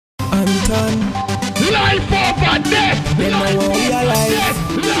Onton. Life over death. Them I won't realize.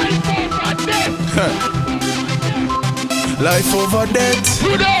 Life over death. Life over death.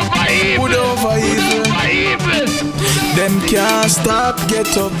 Good over evil. Good over evil. Good over evil. Them can't stop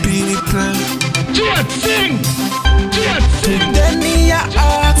get up people. Jayds sing. Jayds sing. Then me I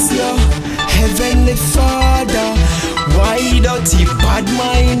ask you, Heavenly Father, why dirty bad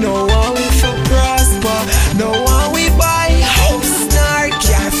mind? No one will for prosper. No one will buy house nor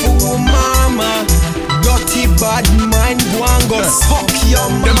car for mama. Dirty bad mind, go and go suck your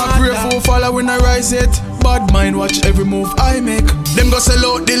mother. Them a pray for follow when I rise it. Bad mind watch every move I make. Them go sell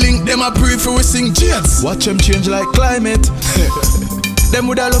out the link. Them a pray for we sing Jayds. Watch them change like climate. Them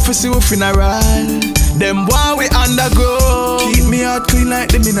woulda love to see we funeral. Them want we undergo. Keep me heart clean like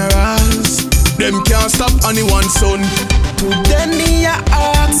the minerals. Them can't stop anyone son. Today me I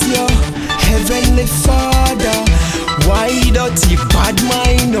ask you, Heavenly Father, why dirty bad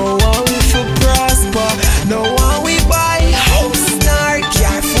mind? No one will for prosper. No one will buy house nor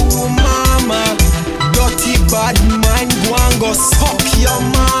car for mama. Dirty bad mind, go and go suck your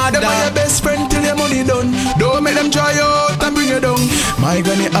mother. Them are your best friend till your money done. Don't make them dry out and bring you down. My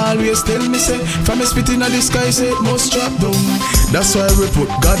granny always tell me say, from me spit in the sky say it must drop down. That's why we put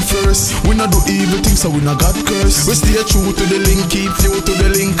God first. We not do evil things so we not God curse. We stay true to the link, keep true to the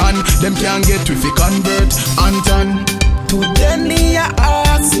link, and them can't get if we convert. Onton. Today me I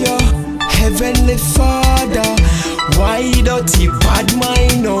ask you, Heavenly Father, why dirty bad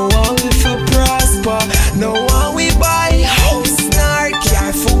mind? No one will for prosper. No one will buy house nor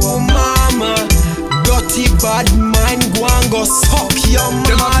car for mama. Dirty bad mind, go and go suck your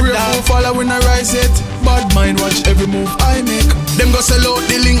mother. Them a pray for follow when I rise it. Bad mind watch every move I make. Them go sell out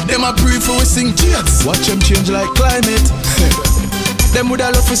the link. Them a pray for we sing Jayds. Watch them change like climate. Them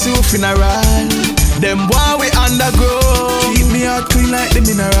woulda love to see we funeral. Them want we undergo. Keep me heart clean like the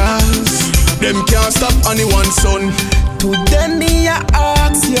minerals. Them can't stop anyone son. Today me I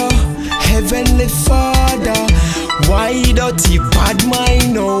ask you, Heavenly Father, why dirty bad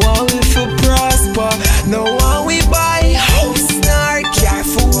mind? No one will for prosper. No one will buy house nor car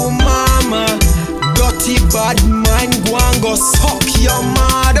for mama. Dirty bad mind, go and go suck your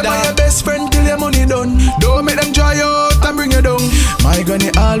mother. Them are your best friend till your money done. Don't make them dry out and bring you down. My granny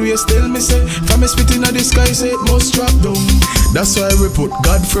always tell me say, from me spit in the sky say it must drop down. That's why we put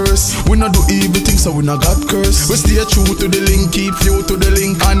God first. We not do evil things so we not God curse. We stay true to the link, keep true to the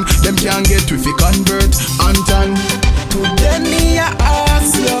link, and them can't get if we convert. Onton. Today me I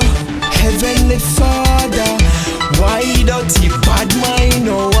ask you, Heavenly Father, why dirty bad mind?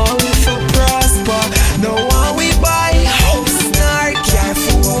 No